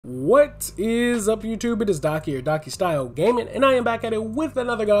What is up, YouTube? It is Doc here, Docky Style Gaming, and I am back at it with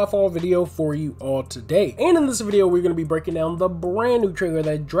another GodFall video for you all today. And in this video, we're going to be breaking down the brand new trailer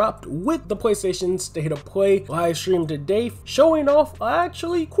that dropped with the PlayStation State of Play live stream today, showing off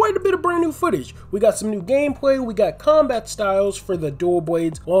actually quite a bit of brand new footage. We got some new gameplay, we got combat styles for the dual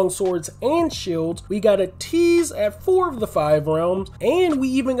blades, long swords, and shields. We got a tease at 4 of the 5 realms, and we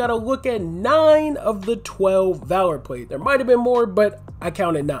even got a look at 9 of the 12 Valorplate. There might have been more, but I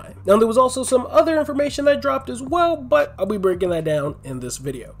counted 9. Now there was also some other information that dropped as well, but I'll be breaking that down in this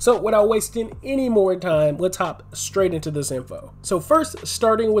video. So without wasting any more time, let's hop straight into this info. So first,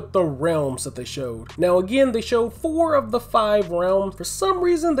 starting with the realms that they showed. Now again, they showed 4 of the 5 realms. For some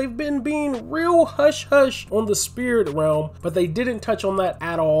reason, they've been being real hush-hush on the spirit realm, but they didn't touch on that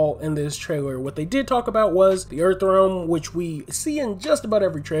at all in this trailer. What they did talk about was the earth realm, which we see in just about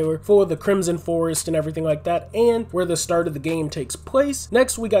every trailer, for the Crimson Forest and everything like that, and where the start of the game takes place.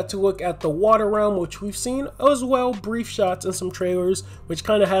 Next, we got to look at the water realm, which we've seen as well, brief shots in some trailers, which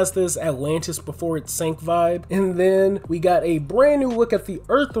kind of has this Atlantis before it sank vibe. And then we got a brand new look at the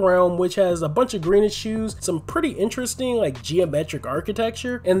earth realm, which has a bunch of greenish hues, some pretty interesting like geometric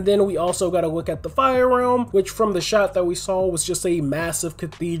architecture. And then we also got a look at the fire realm, which from the shot that we saw was just a massive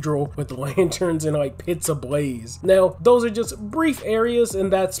cathedral with lanterns and like pits ablaze. Now those are just brief areas,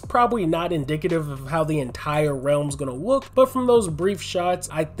 and that's probably not indicative of how the entire realm's gonna look, but from those brief shots,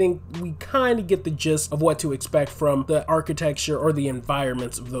 I think we kind of get the gist of what to expect from the architecture or the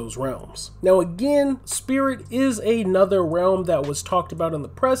environments of those realms. Now again, Spirit is another realm that was talked about in the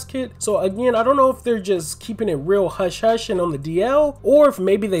press kit, so again, I don't know if they're just keeping it real hush-hush and on the DL, or if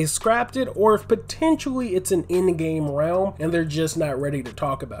maybe they scrapped it, or if potentially it's an in-game realm and they're just not ready to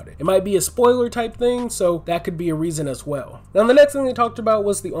talk about it. It might be a spoiler type thing, so that could be a reason as well. Now the next thing they talked about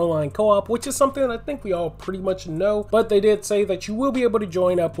was the online co-op, which is something that I think we all pretty much know, but they did say that you will be able to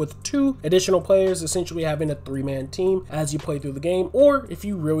join up with 2 additional players, essentially having a 3-man team as you play through the game, or if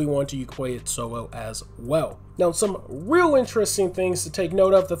you really want to, you can play it solo as well. Now, some real interesting things to take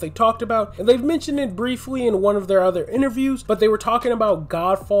note of that they talked about, and they've mentioned it briefly in one of their other interviews, but they were talking about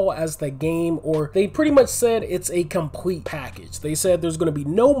GodFall as the game, or they pretty much said it's a complete package. They said there's going to be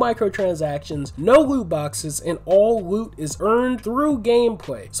no microtransactions, no loot boxes, and all loot is earned through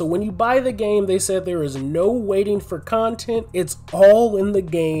gameplay. So when you buy the game, they said there is no waiting for content. It's all in the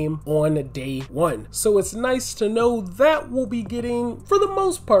game on day 1. So it's nice to know that we'll be getting, for the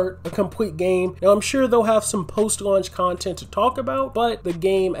most part, a complete game. Now I'm sure they'll have some post-launch content to talk about, but the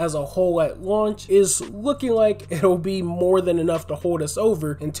game as a whole at launch is looking like it'll be more than enough to hold us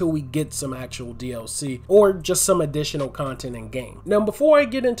over until we get some actual DLC or just some additional content in game. Now before I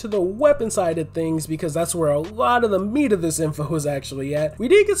get into the weapon side of things, because that's where a lot of the meat of this info is actually at, we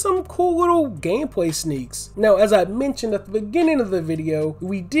did get some cool little gameplay sneaks. Now as I mentioned at the beginning of the video,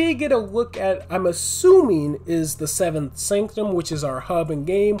 we did get a look at, I'm assuming is the 7th Sanctum, which is our hub in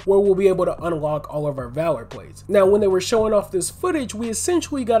game where we'll be able to unlock all of our Valorplates. Now when they were showing off this footage, we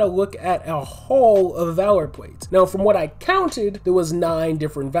essentially got a look at a haul of Valorplates. Now from what I counted, there was 9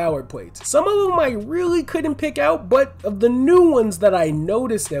 different Valorplates. Some of them I really couldn't pick out, but of the new ones that I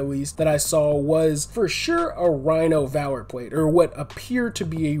noticed, at least that I saw, was for sure a Rhino Valorplate, or what appeared to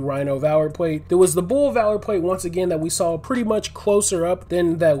be a Rhino Valorplate. There was the Bull Valorplate once again that we saw pretty much closer up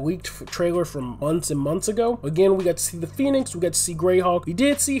than that leaked trailer from months and months ago. Again, we got to see the Phoenix, we got to see Greyhawk, we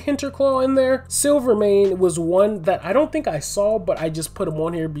did see Hinterclaw in there. Silvermane was one that I don't think I saw, but I just put him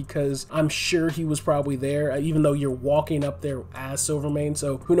on here because I'm sure he was probably there, even though you're walking up there as Silvermane,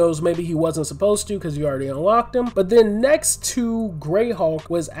 so who knows, maybe he wasn't supposed to because you already unlocked him. But then next to Greyhawk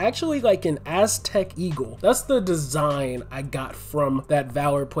was actually like an Aztec Eagle. That's the design I got from that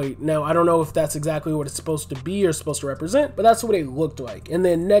Valorplate. Now I don't know if that's exactly what it's supposed to be or supposed to represent, but that's what it looked like. And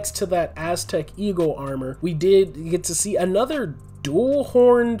then next to that Aztec Eagle armor, we did get to see another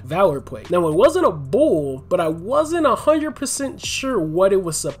dual-horned Valorplate. Now it wasn't a bull, but I wasn't 100% sure what it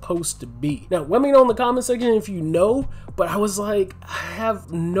was supposed to be. Now let me know in the comment section if you know, but I was like, I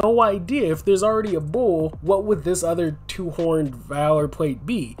have no idea. If there's already a bull, what would this other 2-horned Valorplate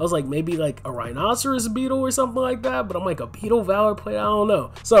be? I was like, maybe like a rhinoceros beetle or something like that, but I'm like, a beetle Valorplate? I don't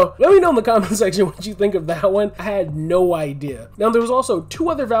know. So let me know in the comment section what you think of that one. I had no idea. Now there was also 2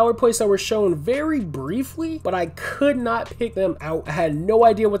 other Valorplates that were shown very briefly, but I could not pick them out. I had no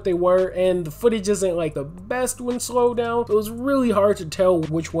idea what they were, and the footage isn't like the best when slowed down. It was really hard to tell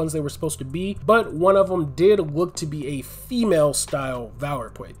which ones they were supposed to be, but one of them did look to be a female style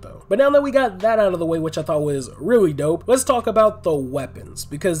Valorplate though. But now that we got that out of the way, which I thought was really dope, So let's talk about the weapons,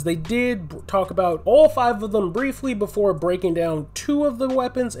 because they did talk about all 5 of them briefly before breaking down 2 of the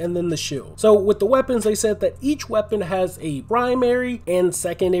weapons and then the shield. So with the weapons, they said that each weapon has a primary and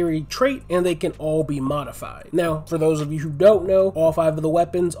secondary trait, and they can all be modified. Now, for those of you who don't know, all 5 of the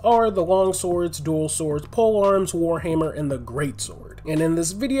weapons are the long swords, dual swords, pole arms, warhammer, and the great sword. And in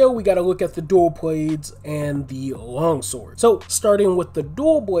this video, we got to look at the dual blades and the long sword. So starting with the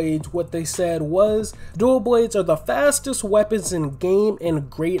dual blades, what they said was dual blades are the fastest weapons in game and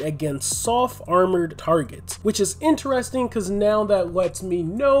great against soft armored targets, which is interesting because now that lets me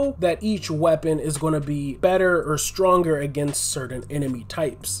know that each weapon is going to be better or stronger against certain enemy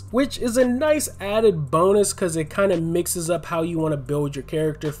types, which is a nice added bonus because it kind of mixes up how you want to build your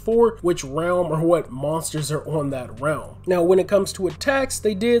character for which realm or what monsters are on that realm. Now, when it comes to attacks,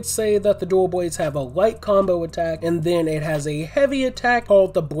 they did say that the dual blades have a light combo attack, and then it has a heavy attack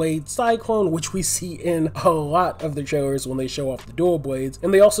called the Blade Cyclone, which we see in a lot of the trailers when they show off the dual blades.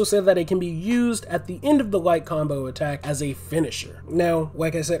 And they also said that it can be used at the end of the light combo attack as a finisher. Now,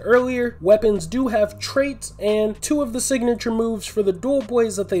 like I said earlier, weapons do have traits, and 2 of the signature moves for the dual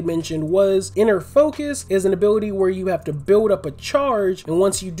blades that they mentioned was Inner Focus is an ability where you have to build up a charge, and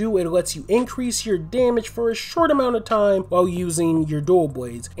once you do, it lets you increase your damage for a short amount of time while using your dual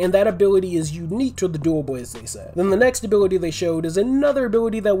blades, and that ability is unique to the dual blades, they said. Then the next ability they showed is another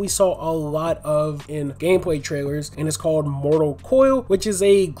ability that we saw a lot of in gameplay trailers, and it's called Mortal Coil, which is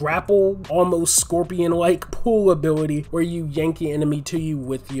a grapple, almost scorpion-like pull ability where you yank the enemy to you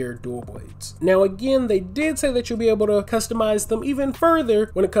with your dual blades. Now again, they did say that you'll be able to customize them even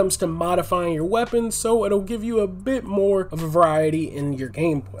further when it comes to modifying your weapons, so it'll give you a bit more of a variety in your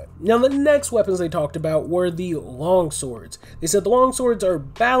gameplay. Now the next weapons they talked about were the long swords. They said the long swords are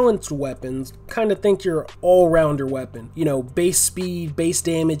balanced weapons, kind of think your all-rounder weapon, you know, base speed, base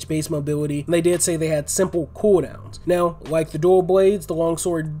damage, base mobility, and they did say they had simple cooldowns. Now, like the dual blades, the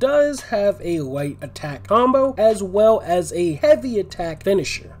longsword does have a light attack combo as well as a heavy attack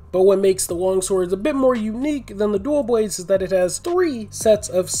finisher. But what makes the longswords a bit more unique than the dual blades is that it has 3 sets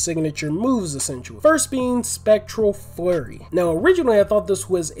of signature moves essentially. First being Spectral Flurry. Now originally I thought this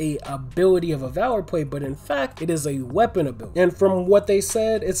was a ability of a Valorplate, but in fact it is a weapon ability. And from what they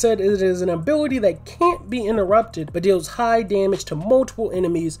said, it is an ability that can't be interrupted but deals high damage to multiple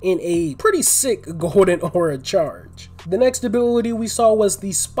enemies in a pretty sick golden aura charge. The next ability we saw was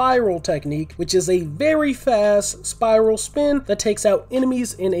the Spiral Technique, which is a very fast spiral spin that takes out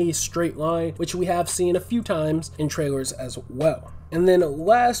enemies in a straight line, which we have seen a few times in trailers as well. And then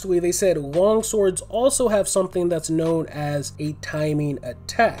lastly, they said longswords also have something that's known as a timing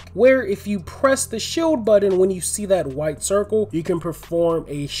attack, where if you press the shield button when you see that white circle, you can perform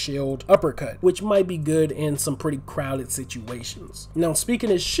a shield uppercut, which might be good in some pretty crowded situations. Now,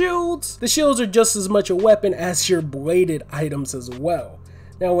 speaking of shields, the shields are just as much a weapon as your bladed items as well.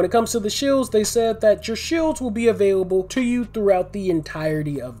 Now, when it comes to the shields, they said that your shields will be available to you throughout the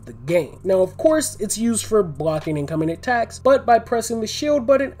entirety of the game. Now, of course, it's used for blocking incoming attacks, but by pressing the shield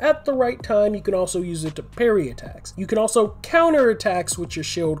button at the right time, you can also use it to parry attacks. You can also counter attacks with your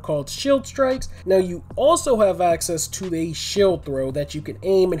shield called shield strikes. Now, you also have access to a shield throw that you can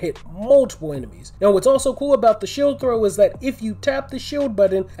aim and hit multiple enemies. Now, what's also cool about the shield throw is that if you tap the shield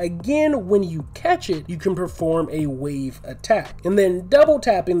button, again, when you catch it, you can perform a wave attack. And then double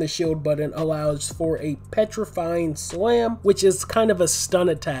tapping the shield button allows for a petrifying slam, which is kind of a stun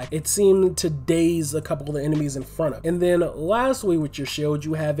attack. It seemed to daze a couple of the enemies in front of. And then lastly, with your shield,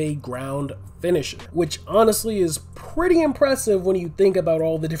 you have a ground finisher, which honestly is pretty impressive when you think about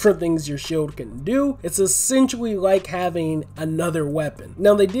all the different things your shield can do. It's essentially like having another weapon.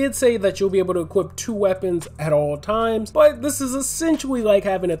 Now, they did say that you'll be able to equip 2 weapons at all times, but this is essentially like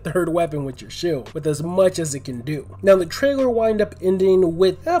having a 3rd weapon with your shield, with as much as it can do. Now, the trailer wound up ending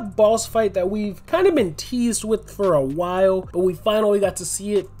with a boss fight that we've kind of been teased with for a while, but we finally got to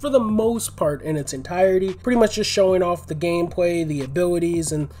see it for the most part in its entirety, pretty much just showing off the gameplay, the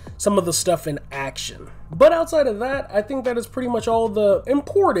abilities, and some of the stuff in action. But outside of that, I think that is pretty much all the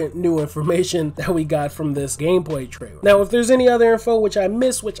important new information that we got from this gameplay trailer. Now, if there's any other info which I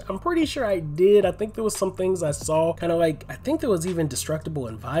missed, which I'm pretty sure I did, I think there was some things I saw, kind of like, I think there was even destructible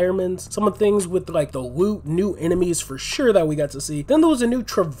environments, some of things with like the loot, new enemies for sure that we got to see. Then there was a new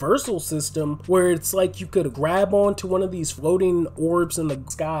traversal system where it's like you could grab onto one of these floating orbs in the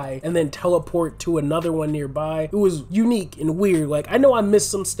sky and then teleport to another one nearby. It was unique and weird. Like, I know I missed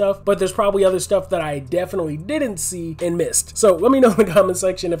some stuff, but there's probably other stuff that I definitely definitely didn't see and missed. So let me know in the comment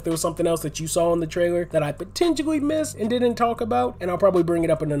section if there was something else that you saw in the trailer that I potentially missed and didn't talk about, and I'll probably bring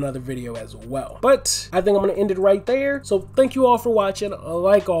it up in another video as well. But I think I'm going to end it right there. So thank you all for watching.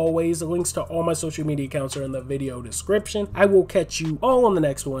 Like always, the links to all my social media accounts are in the video description. I will catch you all on the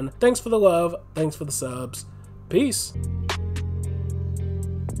next one. Thanks for the love. Thanks for the subs. Peace.